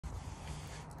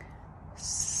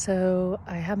So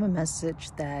I have a message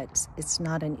that it's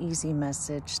not an easy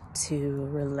message to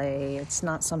relay. It's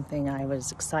not something I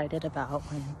was excited about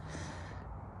when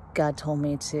God told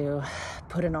me to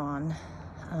put it on.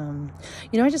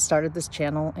 I just started this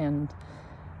channel and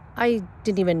I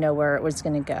didn't even know where it was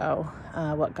going to go,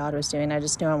 what God was doing. I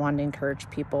just knew I wanted to encourage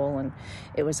people, and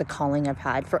it was a calling I've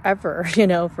had forever,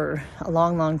 for a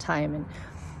long, long time.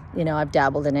 And, I've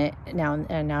dabbled in it now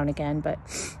and again, but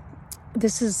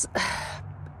this is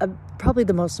probably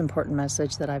the most important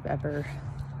message that I've ever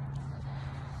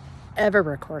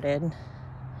recorded.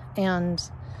 And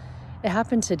it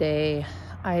happened today.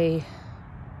 I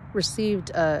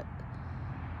received I'd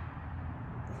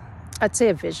say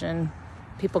a vision.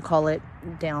 People call it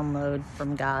download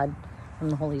from God, from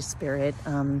the Holy Spirit.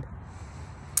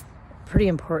 Pretty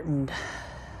important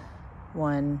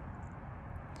one.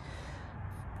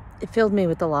 It filled me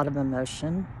with a lot of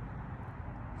emotion,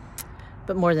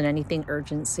 but more than anything,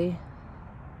 urgency,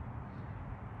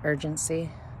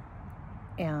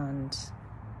 and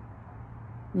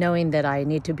knowing that I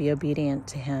need to be obedient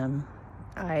to Him.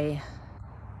 I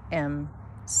am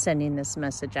sending this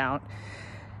message out.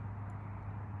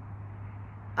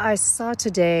 I saw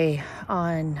today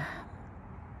on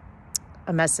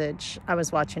a message I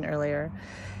was watching earlier.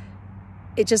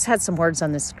 It just had some words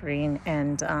on the screen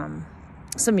and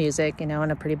some music, and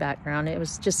a pretty background. It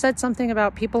was just said something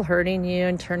about people hurting you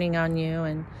and turning on you,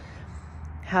 and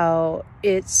how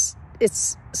it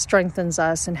strengthens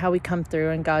us, and how we come through,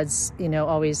 and God's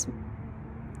always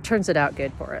turns it out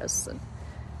good for us and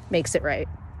makes it right.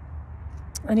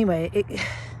 Anyway,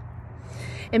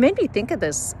 it made me think of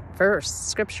this verse,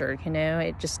 scripture.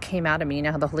 It just came out of me.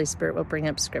 How the Holy Spirit will bring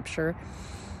up scripture,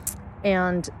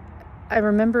 and I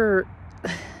remember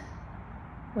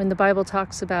when the Bible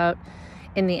talks about,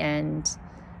 in the end,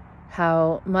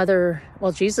 how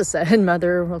Jesus said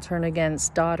mother will turn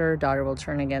against daughter, daughter will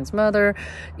turn against mother,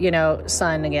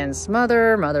 son against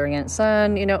mother, mother against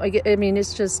son. I mean,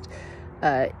 it's just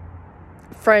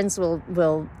friends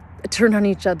will turn on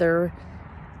each other.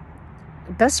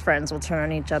 Best friends will turn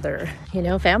on each other,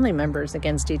 family members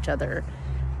against each other.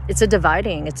 It's a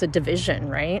division,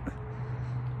 right?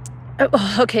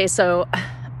 Okay, so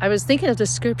I was thinking of the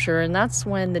scripture, and that's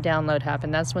when the download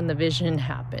happened. That's when the vision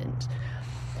happened.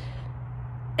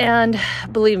 And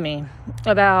believe me,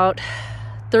 about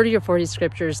 30 or 40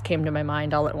 scriptures came to my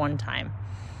mind all at one time.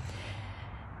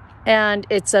 And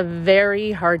it's a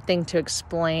very hard thing to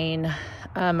explain.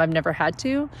 I've never had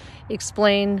to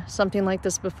explain something like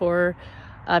this before.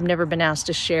 I've never been asked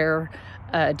to share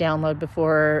a download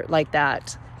before like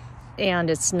that. And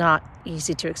it's not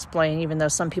easy to explain, even though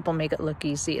some people make it look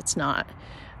easy. It's not.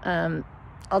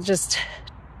 I'll just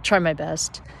try my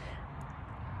best.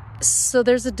 So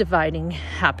there's a dividing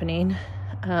happening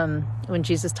when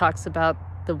Jesus talks about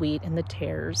the wheat and the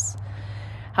tares,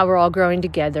 how we're all growing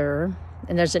together,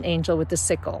 and there's an angel with the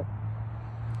sickle.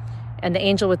 And the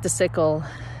angel with the sickle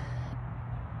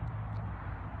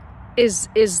is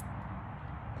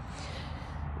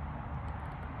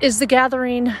the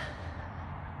gathering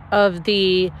of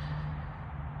the,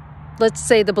 let's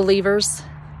say, the believers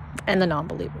and the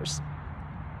non-believers.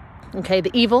 Okay, the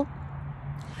evil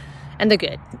and the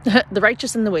good, the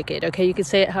righteous and the wicked. Okay, you can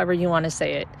say it however you want to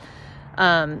say it.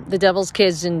 The devil's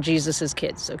kids and Jesus's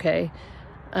kids. Okay,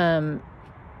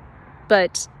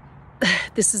 but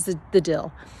this is the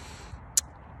deal.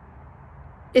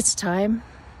 It's time.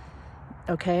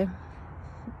 Okay,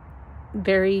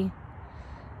 very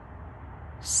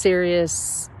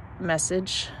serious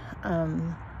message.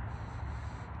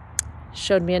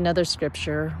 Showed me another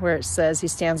scripture where it says He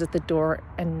stands at the door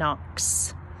and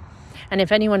knocks. And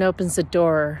if anyone opens the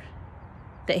door,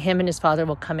 that Him and His Father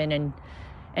will come in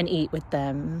and eat with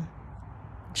them,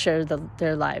 share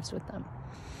their lives with them.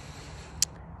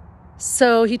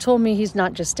 So He told me He's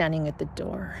not just standing at the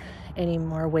door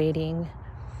anymore waiting,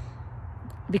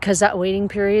 because that waiting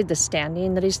period, the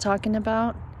standing that He's talking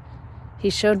about, He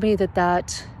showed me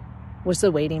that was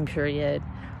the waiting period.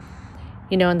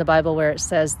 In the Bible where it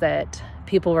says that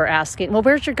people were asking, well,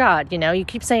 where's your God? You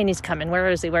keep saying He's coming. Where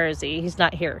is He? Where is He? He's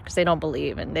not here, because they don't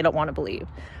believe and they don't want to believe.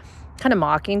 Kind of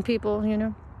mocking people,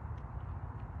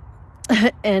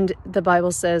 And the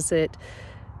Bible says that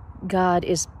God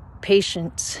is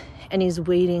patient and He's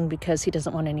waiting because He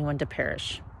doesn't want anyone to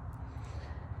perish.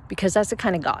 Because that's the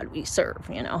kind of God we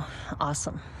serve,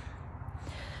 Awesome.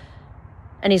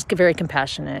 And He's very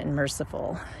compassionate and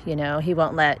merciful.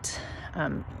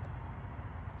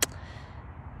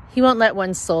 He won't let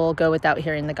one soul go without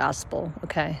hearing the gospel.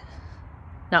 Okay,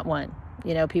 not one.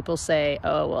 People say,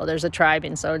 oh, well, there's a tribe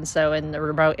in so-and-so in the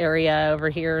remote area over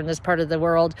here in this part of the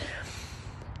world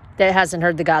that hasn't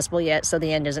heard the gospel yet, so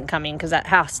the end isn't coming, because that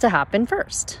has to happen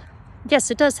first. Yes,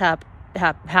 it does have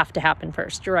to happen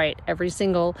first. You're right. Every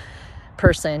single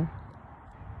person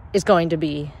is going to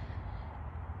be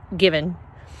given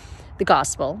the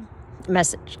gospel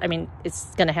message. I mean,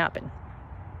 it's going to happen.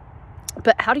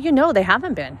 But how do you know they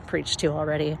haven't been preached to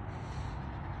already?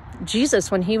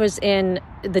 Jesus, when he was in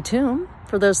the tomb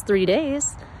for those 3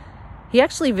 days, he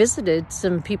actually visited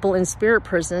some people in spirit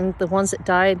prison, the ones that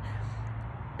died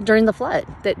during the flood,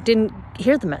 that didn't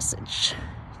hear the message,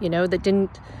 that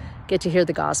didn't get to hear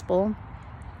the gospel.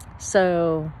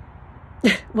 So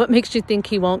what makes you think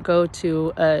he won't go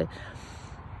to a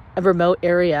remote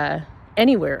area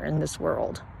anywhere in this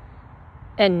world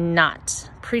and not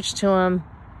preach to him?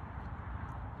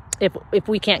 If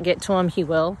we can't get to him, he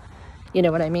will. You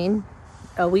know what I mean?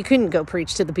 We couldn't go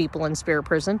preach to the people in spirit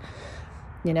prison.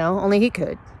 Only he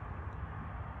could.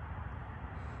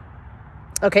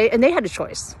 Okay, and they had a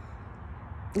choice.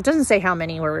 It doesn't say how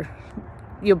many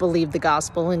you believed the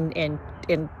gospel and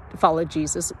followed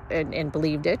Jesus and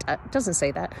believed it. It doesn't say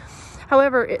that.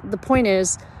 However, the point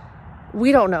is,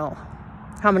 we don't know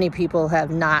how many people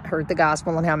have not heard the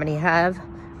gospel and how many have.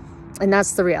 And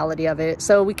that's the reality of it.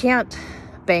 So we can't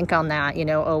bank on that,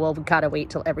 we gotta wait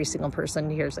till every single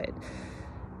person hears it.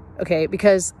 Okay,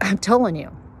 because I'm telling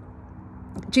you,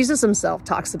 Jesus himself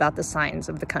talks about the signs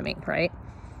of the coming, right?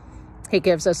 He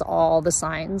gives us all the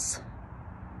signs,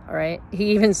 all right?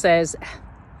 He even says,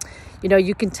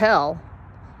 you can tell,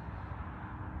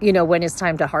 when it's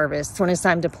time to harvest, when it's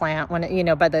time to plant, when,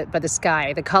 by the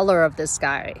sky, the color of the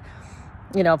sky,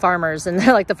 farmers, and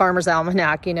they're like the Farmer's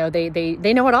Almanac, they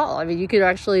know it all. I mean, you could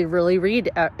actually really read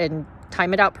and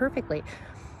time it out perfectly.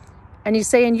 And he's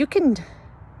saying, you can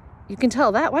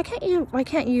tell that. Why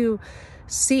can't you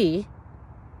see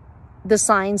the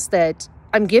signs that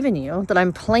I'm giving you, that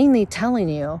I'm plainly telling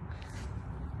you,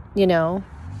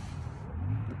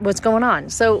 what's going on?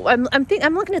 So I'm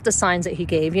looking at the signs that he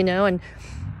gave, and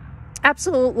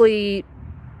absolutely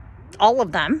all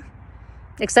of them,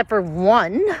 except for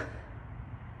one,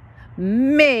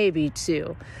 maybe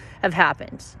two, have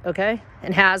happened, okay?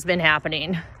 And has been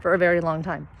happening for a very long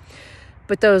time.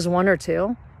 But those one or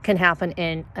two can happen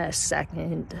in a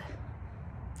second.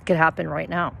 It could happen right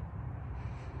now,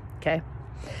 okay?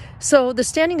 So the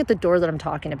standing at the door that I'm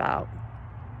talking about,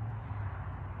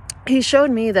 he showed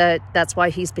me that that's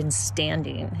why he's been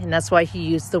standing, and that's why he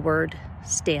used the word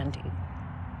standing.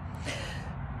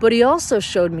 But he also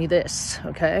showed me this,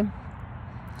 okay?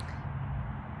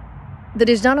 That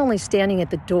he's not only standing at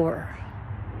the door,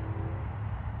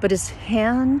 but his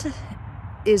hand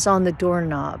is on the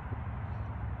doorknob,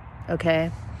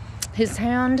 okay? His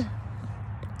hand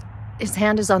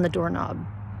is on the doorknob.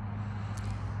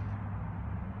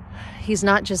 He's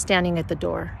not just standing at the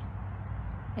door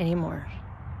anymore,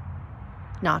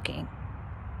 knocking.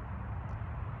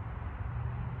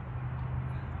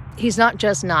 He's not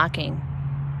just knocking.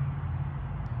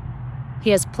 He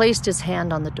has placed his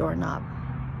hand on the doorknob.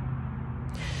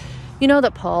 You know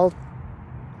that Paul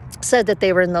said that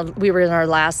we were in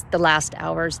the last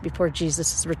hours before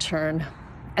Jesus' return,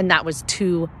 and that was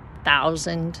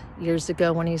 2,000 years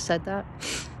ago when he said that.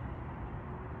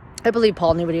 I believe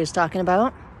Paul knew what he was talking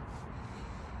about.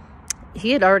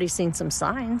 He had already seen some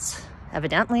signs,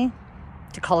 evidently,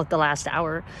 to call it the last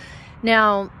hour.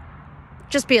 Now,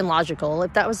 just being logical,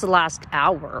 if that was the last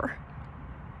hour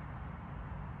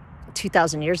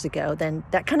 2,000 years ago, then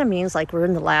that kind of means like we're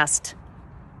in the last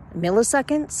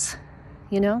milliseconds,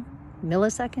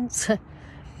 milliseconds.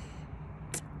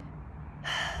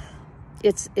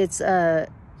 It's a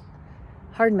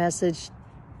hard message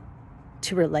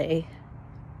to relay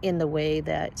in the way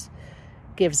that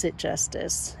gives it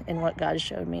justice in what God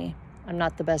showed me. I'm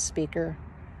not the best speaker.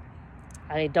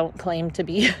 I don't claim to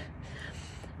be,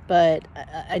 but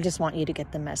I just want you to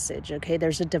get the message, okay?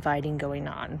 There's a dividing going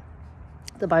on.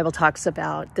 The Bible talks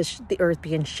about the earth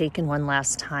being shaken one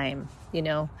last time,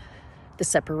 the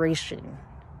separation.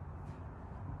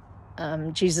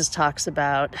 Jesus talks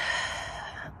about,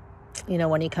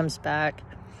 when he comes back,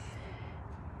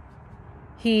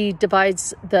 he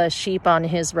divides the sheep on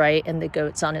his right and the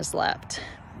goats on his left.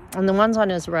 And the ones on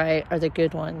his right are the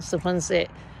good ones, the ones that,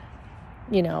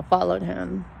 followed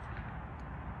him.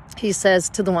 He says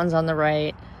to the ones on the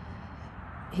right,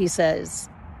 he says,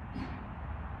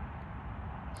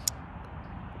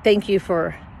 thank you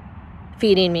for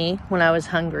feeding me when I was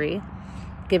hungry,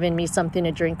 giving me something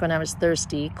to drink when I was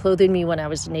thirsty, clothing me when I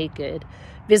was naked,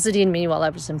 visiting me while I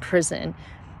was in prison,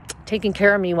 taking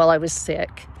care of me while I was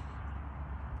sick.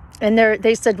 And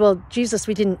they said, well, Jesus,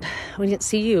 we didn't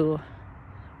see you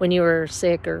when you were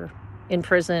sick or in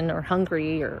prison or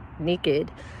hungry or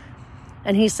naked.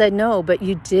 And he said, no, but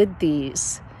you did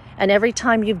these. And every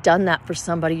time you've done that for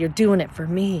somebody, you're doing it for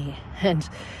me.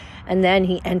 And then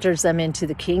he enters them into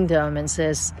the kingdom and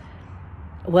says,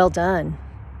 well done,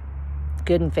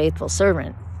 good and faithful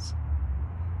servant.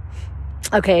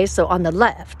 Okay, so on the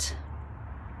left,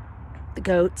 the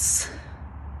goats,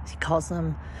 he calls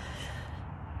them,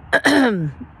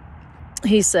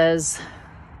 he says,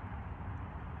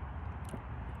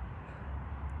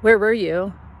 where were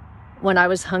you when I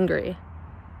was hungry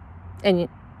and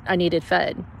I needed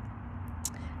fed?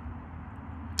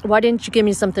 Why didn't you give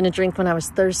me something to drink when I was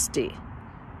thirsty?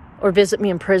 Or visit me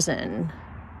in prison?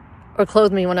 Or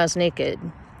clothe me when I was naked?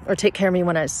 Or take care of me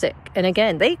when I was sick? And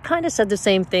again, they kind of said the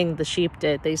same thing the sheep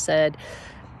did. They said,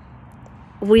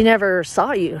 we never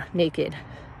saw you naked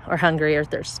or hungry or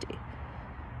thirsty.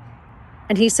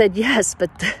 And he said, yes,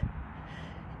 but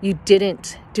you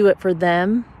didn't do it for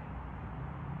them.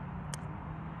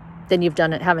 Then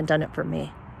haven't done it for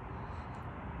me.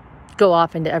 Go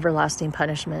off into everlasting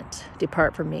punishment.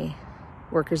 Depart from me,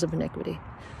 workers of iniquity.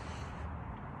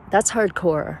 That's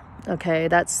hardcore. Okay,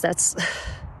 that's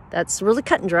really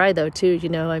cut and dry though too. You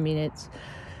know, I mean,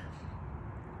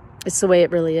 it's the way it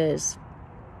really is,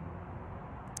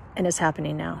 and it's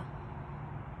happening now.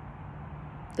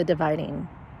 The dividing,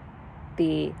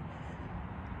 the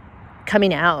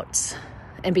coming out,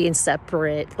 and being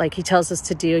separate, like he tells us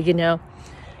to do. You know,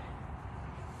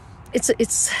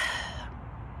 it's.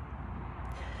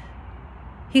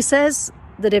 He says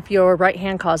that if your right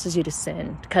hand causes you to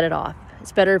sin, cut it off.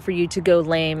 It's better for you to go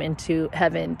lame into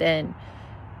heaven than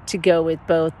to go with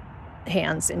both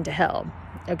hands into hell.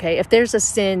 Okay? If there's a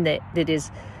sin that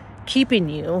is keeping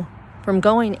you from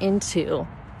going into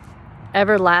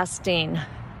everlasting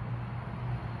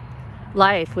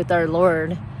life with our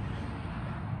Lord,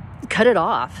 cut it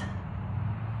off.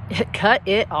 Cut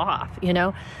it off, you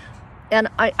know? And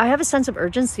I have a sense of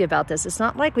urgency about this. It's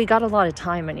not like we got a lot of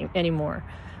time anymore,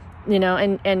 you know,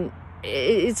 and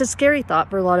it's a scary thought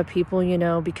for a lot of people, you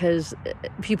know, because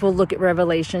people look at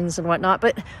Revelations and whatnot,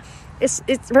 but it's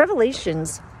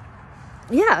Revelations.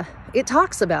 Yeah, it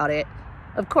talks about it,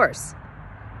 of course.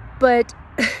 But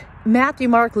Matthew,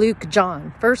 Mark, Luke,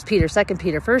 John, 1 Peter, 2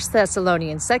 Peter, 1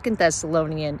 Thessalonians, 2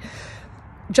 Thessalonians,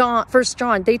 John, 1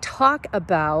 John, they talk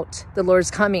about the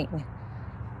Lord's coming.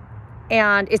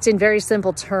 And it's in very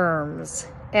simple terms.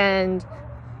 And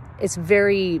it's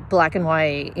very black and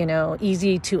white, you know,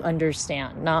 easy to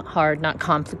understand, not hard, not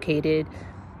complicated.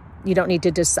 You don't need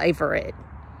to decipher it,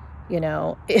 you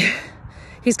know.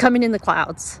 He's coming in the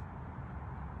clouds.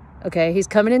 Okay, he's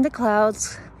coming in the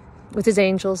clouds with his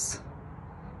angels.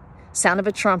 Sound of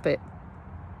a trumpet.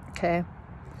 Okay.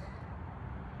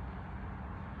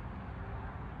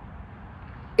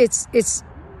 It's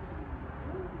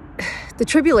the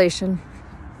tribulation,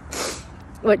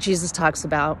 what Jesus talks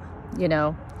about, you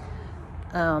know,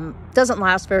 doesn't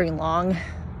last very long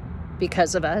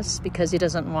because of us, because he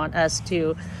doesn't want us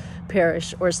to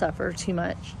perish or suffer too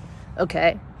much.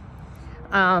 Okay.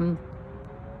 The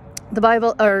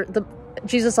Bible,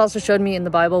 Jesus also showed me in the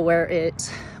Bible where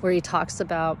he talks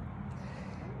about,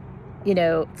 you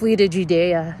know, flee to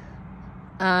Judea.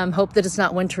 Hope that it's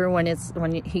not winter when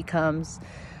he comes.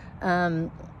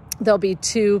 There'll be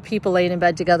two people laying in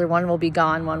bed together. One will be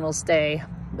gone, one will stay.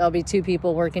 There'll be two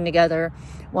people working together.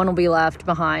 One will be left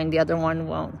behind. The other one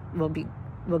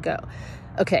will go.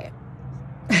 Okay.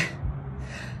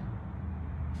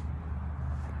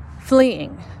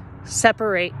 Fleeing.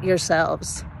 Separate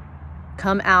yourselves.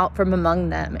 Come out from among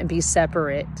them and be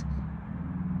separate.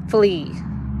 Flee.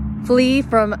 Flee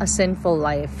from a sinful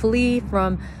life. Flee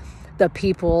from the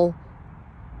people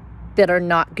that are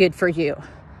not good for you.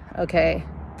 Okay?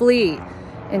 Flee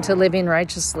into living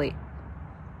righteously.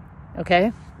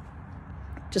 Okay?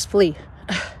 Just flee.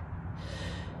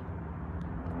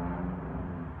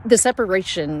 The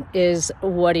separation is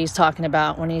what he's talking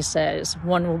about when he says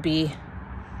one will be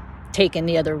taken,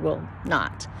 the other will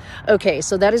not. Okay,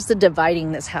 so that is the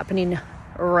dividing that's happening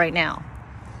right now.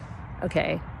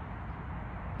 Okay.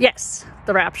 Yes,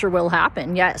 the rapture will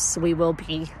happen. Yes, we will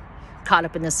be caught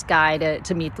up in the sky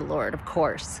to meet the Lord, of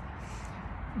course.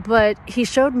 But he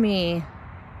showed me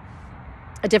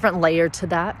a different layer to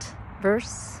that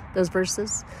those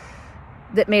verses,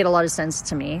 that made a lot of sense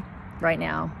to me right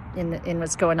now in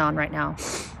what's going on right now.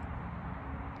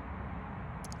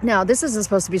 Now, this isn't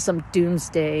supposed to be some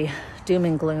doomsday, doom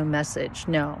and gloom message.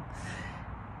 No.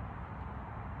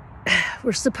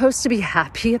 We're supposed to be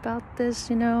happy about this,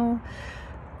 you know,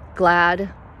 glad.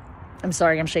 I'm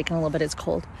sorry, I'm shaking a little bit. It's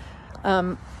cold.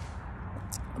 But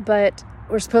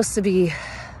we're supposed to be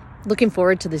looking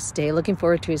forward to this day, looking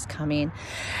forward to his coming.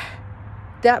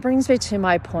 that brings me to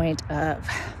my point of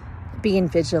being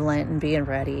vigilant and being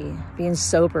ready, being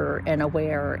sober and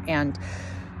aware, and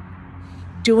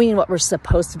doing what we're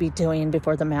supposed to be doing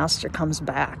before the master comes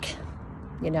back.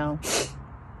 You know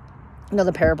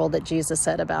the parable that Jesus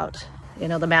said about,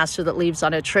 the master that leaves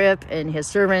on a trip and his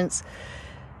servants,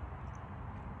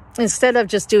 instead of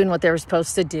just doing what they were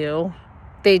supposed to do,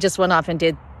 they just went off and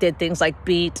did things like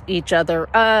beat each other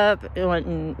up, went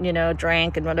and,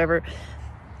 drank and whatever,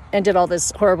 and did all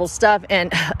this horrible stuff.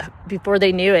 And before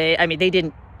they knew it, I mean, they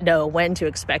didn't know when to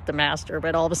expect the master,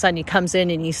 but all of a sudden he comes in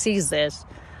and he sees this.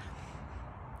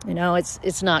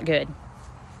 It's not good.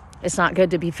 It's not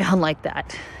good to be found like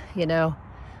that.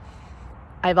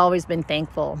 I've always been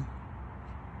thankful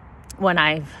when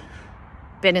I've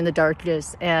been in the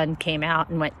darkness and came out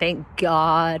and went, thank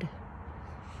God.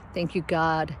 Thank you,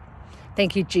 God.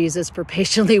 Thank you, Jesus, for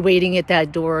patiently waiting at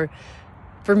that door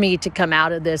for me to come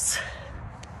out of this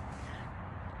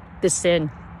sin.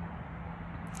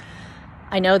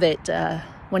 I know that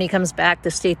when he comes back, the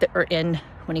state that we're in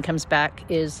when he comes back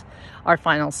is our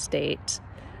final state.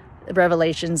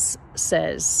 Revelations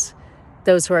says,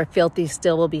 those who are filthy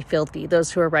still will be filthy.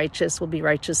 Those who are righteous will be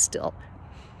righteous still.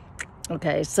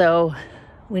 Okay, so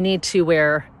we need to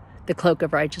wear the cloak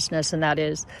of righteousness, and that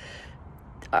is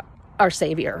our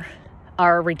Savior,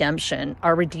 our redemption,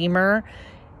 our Redeemer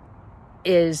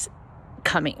is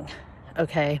coming.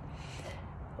 Okay,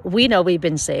 we know we've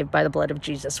been saved by the blood of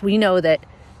Jesus. We know that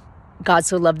God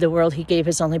so loved the world, he gave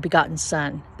his only begotten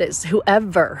Son, that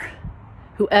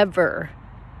whoever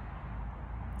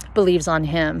believes on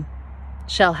him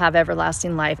shall have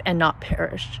everlasting life and not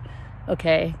perish.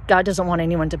 Okay, God doesn't want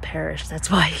anyone to perish. That's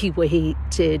why he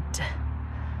waited.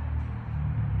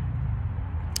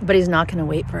 But he's not going to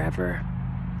wait forever.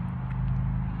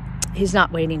 He's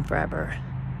not waiting forever.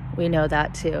 We know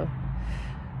that too.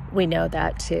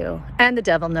 And the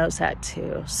devil knows that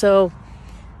too. So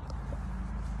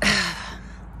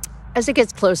as it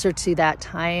gets closer to that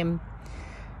time,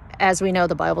 as we know,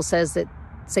 the Bible says that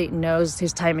Satan knows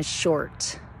his time is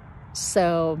short.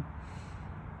 So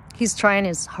he's trying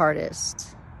his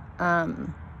hardest.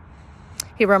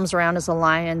 He roams around as a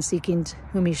lion seeking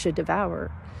whom he should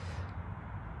devour.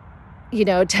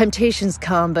 Temptations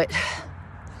come, but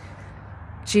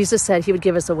Jesus said he would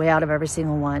give us a way out of every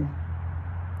single one.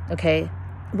 Okay?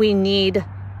 We need,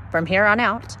 from here on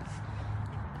out,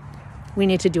 we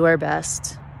need to do our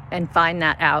best and find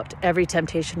that out every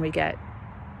temptation we get.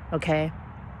 Okay?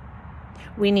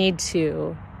 We need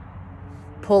to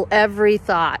pull every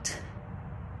thought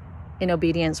in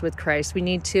obedience with Christ. We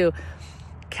need to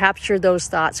capture those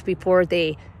thoughts before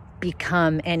they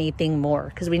become anything more,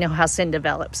 because we know how sin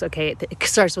develops. Okay, it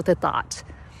starts with a thought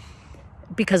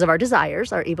because of our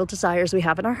desires, our evil desires we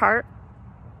have in our heart.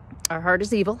 Our heart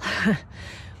is evil.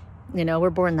 We're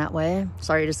born that way.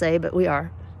 Sorry to say, but we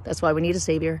are. That's why we need a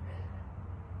Savior.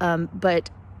 But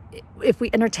if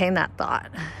we entertain that thought,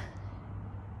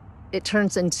 it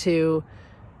turns into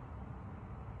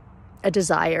a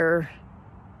desire,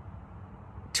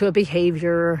 to a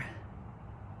behavior,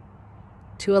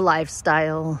 to a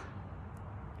lifestyle,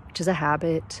 which is a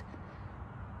habit,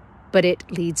 but it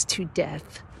leads to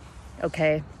death.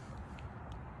 Okay?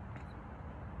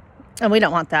 And we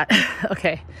don't want that.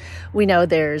 Okay? We know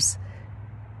there's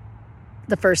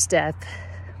the first death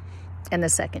and the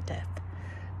second death.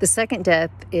 The second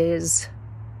death is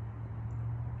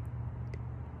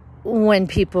when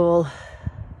people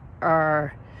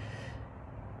are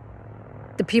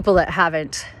the people that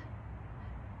haven't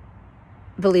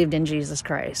believed in Jesus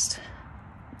Christ,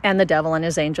 and the devil and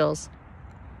his angels,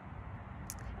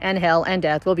 and hell and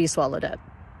death will be swallowed up.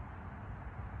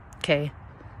 Okay?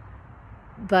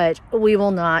 But we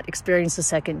will not experience the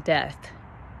second death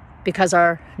because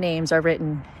our names are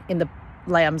written in the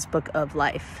Lamb's Book of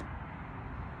Life.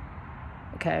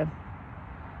 Okay?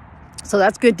 So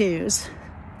that's good news.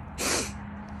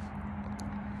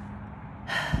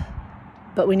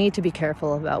 But we need to be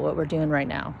careful about what we're doing right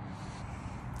now.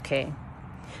 Okay?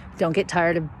 Don't get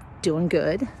tired of doing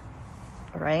good.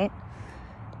 All right?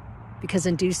 Because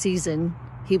in due season,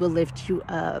 he will lift you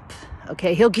up.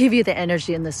 Okay? He'll give you the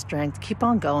energy and the strength. Keep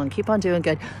on going. Keep on doing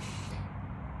good.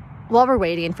 While we're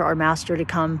waiting for our master to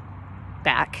come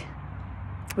back,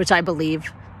 which I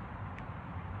believe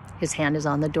his hand is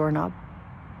on the doorknob,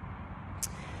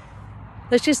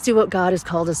 let's just do what God has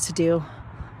called us to do.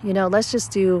 Let's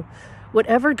just do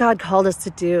whatever God called us to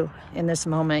do in this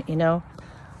moment.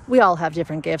 We all have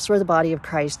different gifts. We're the body of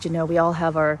Christ. We all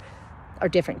have our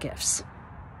different gifts.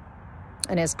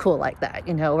 And it's cool like that.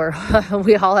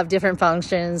 We all have different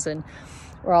functions, and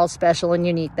we're all special and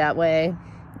unique that way.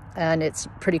 And it's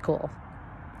pretty cool.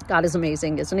 God is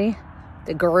amazing, isn't he?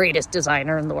 The greatest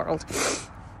designer in the world.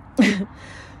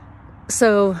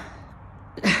 So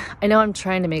I know I'm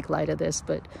trying to make light of this,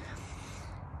 but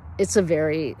it's a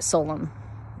very solemn,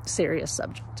 serious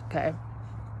subject, okay?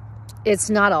 It's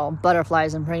not all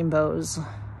butterflies and rainbows,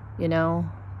 you know?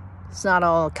 It's not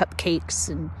all cupcakes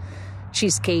and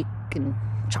cheesecake and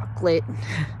chocolate.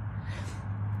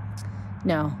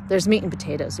 No, there's meat and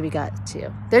potatoes we got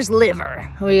to. There's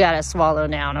liver we got to swallow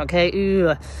down, okay?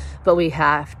 Ew. But we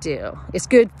have to. It's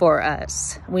good for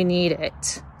us. We need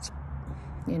it.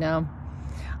 You know?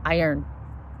 Iron.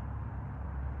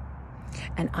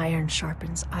 And iron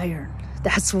sharpens iron.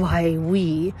 That's why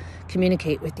we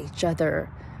communicate with each other.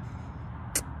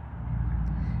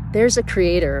 There's a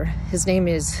creator. His name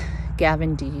is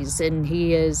Gavin Dees, and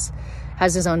he has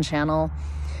his own channel.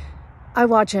 I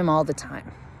watch him all the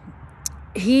time.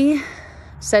 He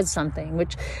said something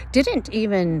which didn't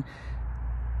even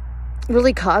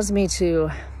really cause me to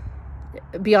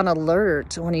be on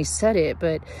alert when he said it,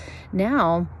 but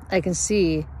now I can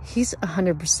see he's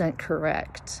 100%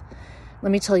 correct.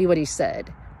 Let me tell you what he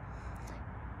said.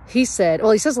 He said,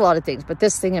 well, he says a lot of things, but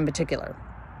this thing in particular.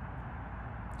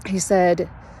 He said,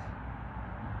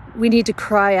 we need to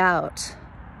cry out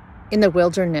in the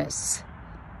wilderness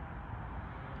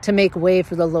to make way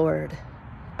for the Lord.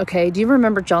 Okay, do you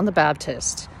remember John the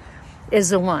Baptist is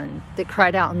the one that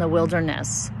cried out in the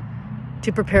wilderness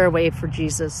to prepare a way for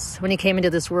Jesus when he came into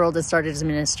this world and started his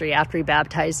ministry after he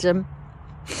baptized him?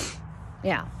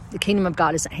 Yeah, the kingdom of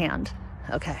God is at hand.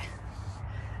 Okay.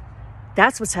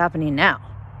 That's what's happening now.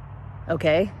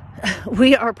 Okay?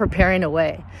 We are preparing a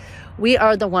way. We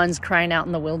are the ones crying out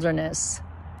in the wilderness.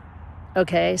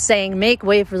 Okay? Saying, make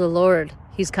way for the Lord.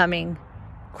 He's coming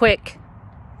quick.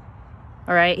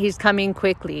 All right? He's coming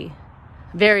quickly.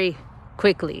 Very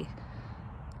quickly.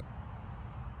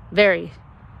 Very.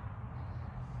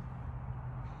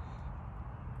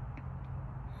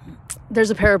 There's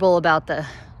a parable about the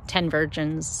 10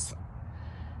 virgins.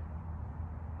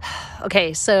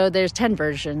 Okay, so there's 10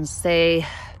 virgins. They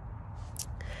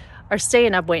are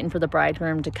staying up waiting for the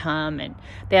bridegroom to come, and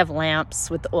they have lamps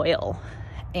with oil.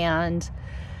 And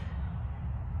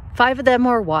 5 of them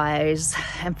were wise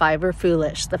and 5 were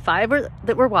foolish. The 5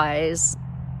 that were wise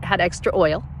had extra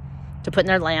oil to put in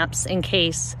their lamps in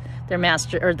case their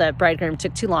master or the bridegroom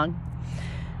took too long.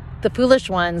 The foolish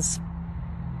ones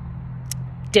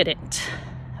didn't.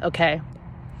 Okay,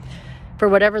 for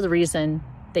whatever the reason,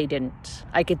 they didn't.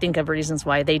 I could think of reasons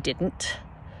why they didn't,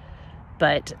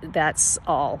 but that's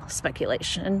all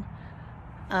speculation.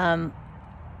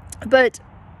 But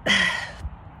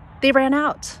they ran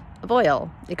out of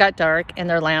oil. It got dark and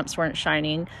their lamps weren't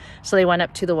shining. So they went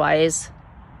up to the wise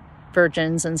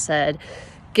virgins and said,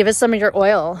 give us some of your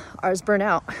oil. Ours burn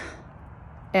out.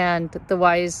 And the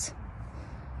wise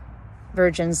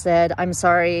virgin said, I'm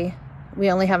sorry,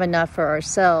 we only have enough for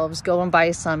ourselves. Go and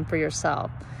buy some for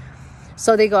yourself.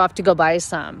 So they go off to go buy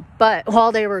some. But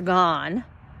while they were gone,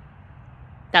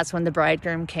 that's when the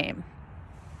bridegroom came.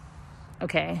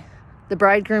 Okay. The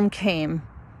bridegroom came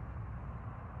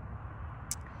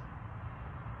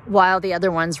while the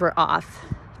other ones were off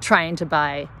trying to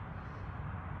buy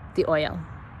the oil.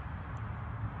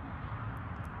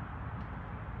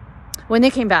 When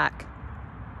they came back,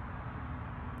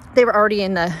 they were already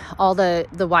in all the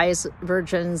wise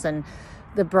virgins, and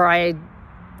the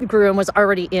bridegroom was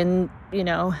already in,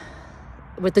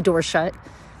 with the door shut.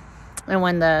 And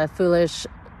when the foolish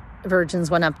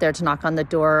virgins went up there to knock on the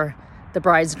door, the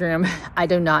bridegroom, I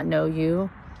do not know you.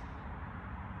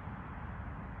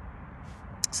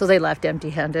 So they left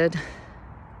empty-handed.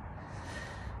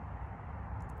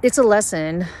 It's a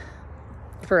lesson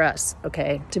for us,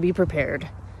 okay, to be prepared,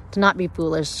 to not be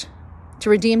foolish, to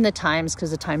redeem the times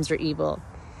because the times are evil.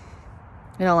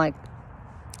 Like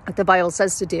the Bible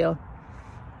says to do.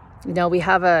 We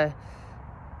have an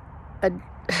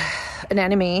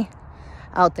enemy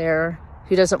out there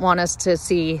who doesn't want us to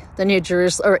see the New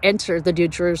Jerusalem or enter the New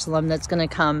Jerusalem that's going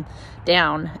to come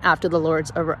down after the Lord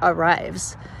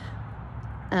arrives.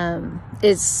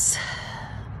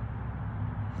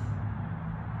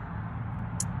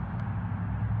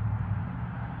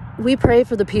 We pray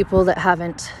for the people that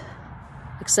haven't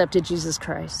accepted Jesus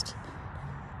Christ.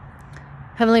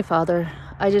 Heavenly Father,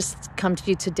 I just come to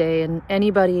you today, and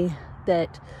anybody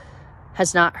that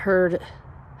has not heard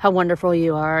how wonderful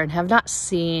you are and have not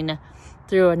seen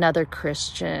through another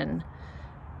Christian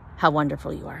how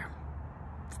wonderful you are,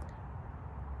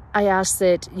 I ask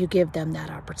that you give them that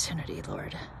opportunity,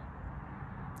 Lord.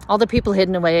 All the people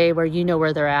hidden away where you know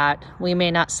where they're at, we may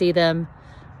not see them,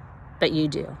 but you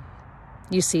do.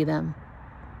 You see them.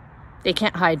 They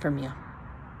can't hide from you.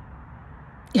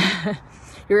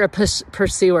 You're a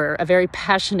pursuer, a very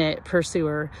passionate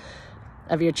pursuer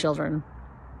of your children.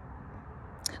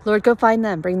 Lord, go find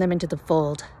them, bring them into the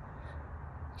fold.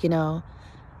 You know,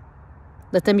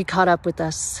 let them be caught up with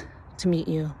us to meet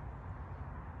you.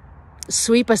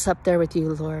 Sweep us up there with you,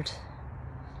 Lord,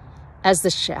 as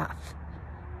the chaff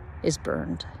is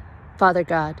burned. Father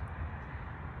God,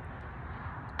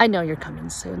 I know you're coming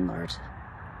soon, Lord.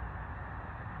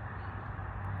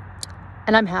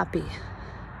 And I'm happy.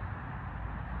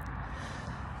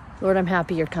 Lord, I'm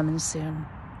happy you're coming soon.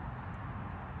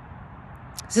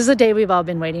 This is a day we've all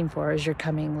been waiting for, as you're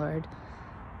coming, Lord.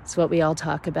 It's what we all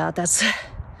talk about. It's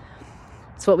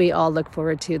what we all look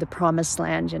forward to, the promised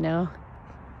land, you know.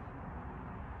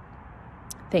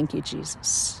 Thank you,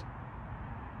 Jesus.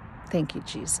 Thank you,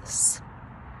 Jesus.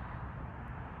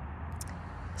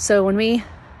 So when we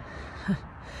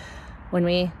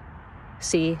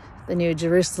see the new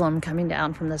Jerusalem coming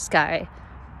down from the sky,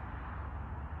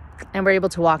 and we're able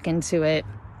to walk into it,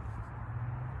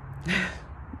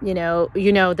 you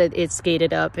know that it's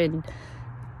gated up and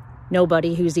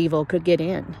nobody who's evil could get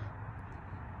in.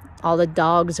 All the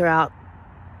dogs are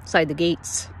outside the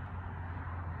gates,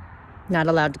 not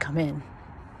allowed to come in.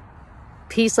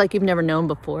 Peace like you've never known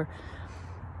before.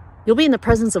 You'll be in the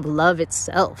presence of love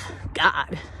itself,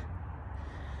 God.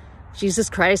 Jesus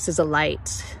Christ is a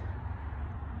light.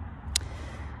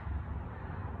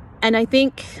 And I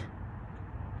think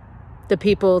the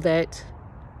people that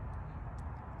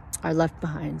are left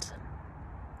behind,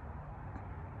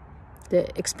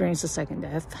 that experience the second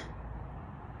death,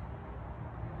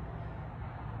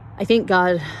 I think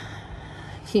God,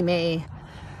 he may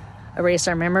erase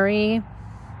our memory.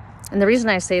 And the reason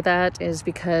I say that is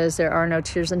because there are no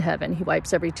tears in heaven. He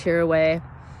wipes every tear away.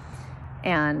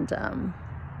 And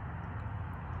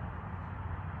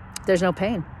there's no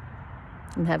pain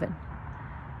in heaven.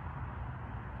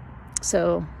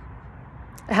 So,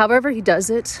 however he does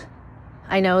it,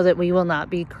 I know that we will not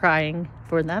be crying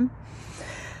for them.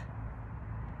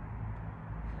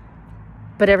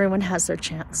 But everyone has their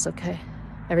chance, okay?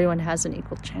 Everyone has an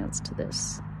equal chance to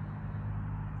this.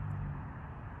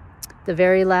 The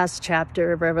very last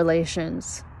chapter of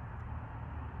Revelations,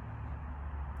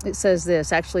 it says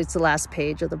this. Actually, it's the last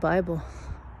page of the Bible.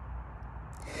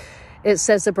 It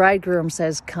says the bridegroom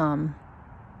says, come.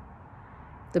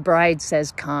 The bride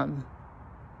says, come.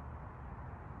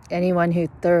 Anyone who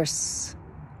thirsts,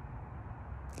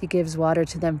 he gives water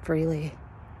to them freely,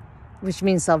 which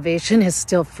means salvation is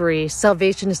still free.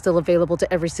 Salvation is still available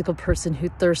to every single person who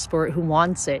thirsts for it, who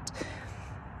wants it.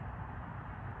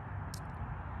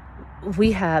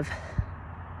 We have,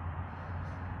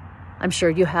 I'm sure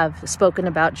you have spoken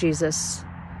about Jesus.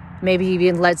 Maybe you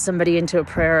even led somebody into a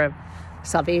prayer of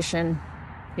salvation,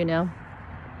 you know.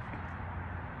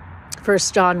 1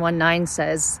 John 1:9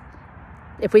 says,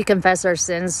 if we confess our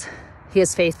sins, he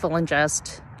is faithful and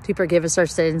just to forgive us our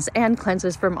sins and cleanse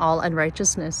us from all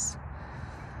unrighteousness.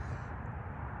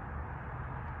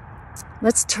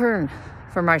 Let's turn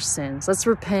from our sins. Let's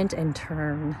repent and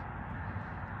turn.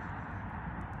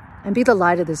 And be the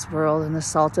light of this world and the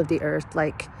salt of the earth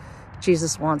like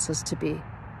Jesus wants us to be.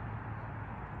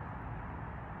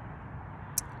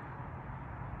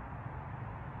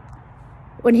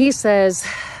 When he says,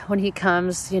 when he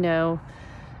comes, you know,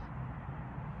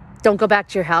 don't go back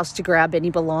to your house to grab any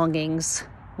belongings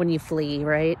when you flee,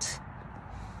 right?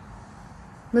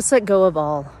 Let's let go of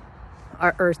all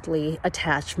our earthly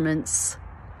attachments.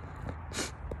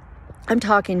 I'm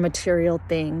talking material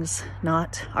things,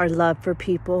 not our love for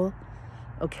people,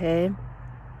 okay?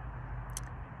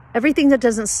 Everything that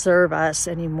doesn't serve us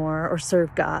anymore or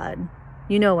serve God.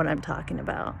 You know what I'm talking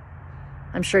about.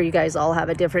 I'm sure you guys all have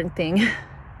a different thing,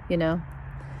 you know?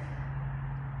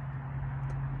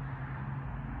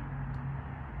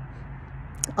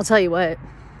 I'll tell you what,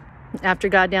 after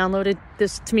God downloaded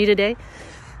this to me today,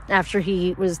 after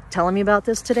he was telling me about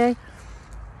this today,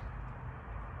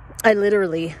 I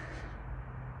literally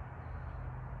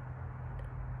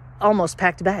almost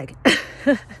packed a bag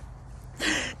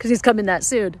because he's coming that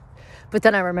soon. But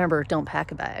then I remember, don't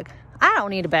pack a bag. I don't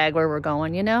need a bag where we're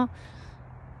going, you know.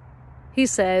 He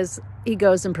says he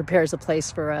goes and prepares a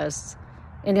place for us.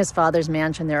 In his Father's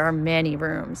mansion, there are many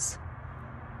rooms.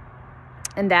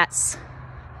 And that's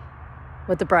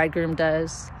what the bridegroom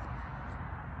does.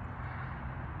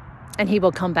 And he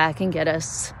will come back and get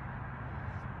us.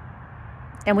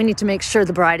 And we need to make sure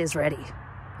the bride is ready.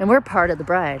 And we're part of the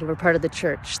bride. We're part of the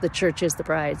church. The church is the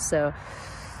bride. So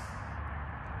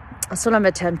that's what I'm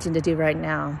attempting to do right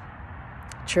now.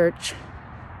 Church,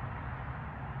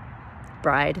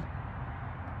 bride.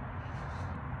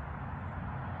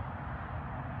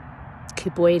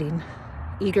 Keep waiting.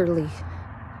 eagerly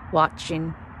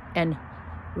watching and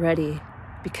ready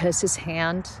because his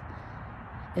hand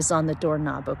is on the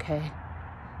doorknob, okay?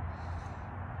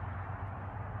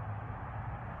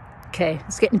 Okay,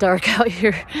 it's getting dark out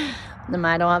here.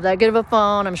 I don't have that good of a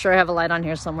phone. I'm sure I have a light on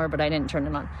here somewhere, but I didn't turn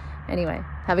it on. Anyway,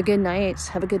 have a good night.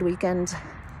 Have a good weekend.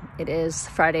 It is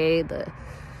Friday, the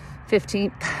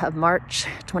 15th of March,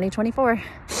 2024.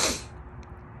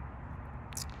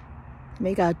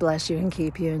 May God bless you and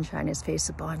keep you and shine his face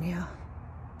upon you.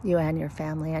 You and your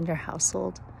family and your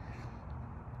household.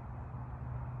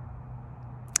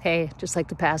 Hey, just like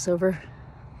the Passover,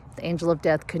 the angel of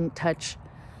death couldn't touch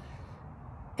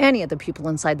any of the people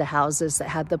inside the houses that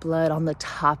had the blood on the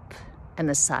top and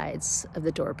the sides of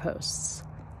the doorposts.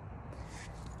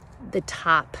 The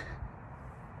top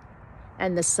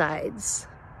and the sides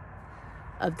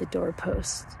of the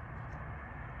doorpost.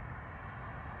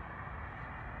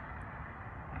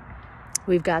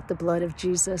 We've got the blood of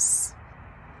Jesus.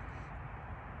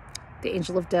 The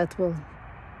angel of death will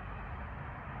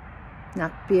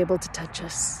not be able to touch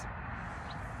us.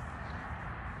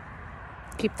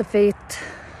 Keep the faith.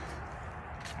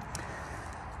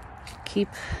 Keep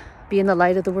being the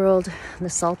light of the world and the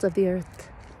salt of the earth.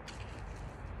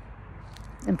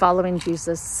 And following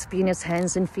Jesus, being his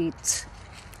hands and feet,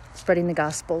 spreading the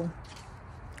gospel,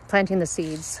 planting the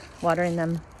seeds, watering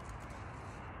them,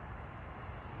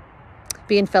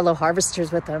 being fellow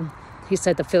harvesters with them. He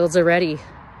said the fields are ready.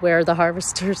 Where are the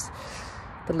harvesters?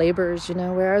 The laborers,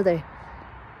 where are they?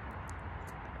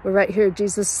 We're right here,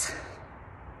 Jesus.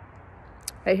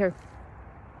 Right here.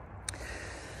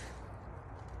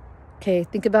 Okay,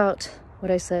 think about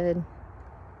what I said.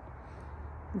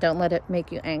 Don't let it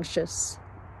make you anxious.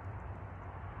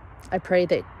 I pray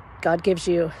that God gives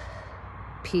you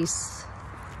peace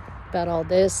about all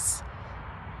this,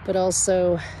 but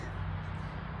also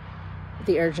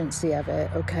the urgency of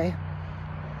it, okay?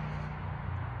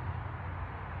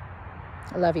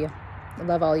 I love you. I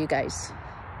love all you guys.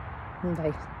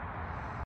 Bye.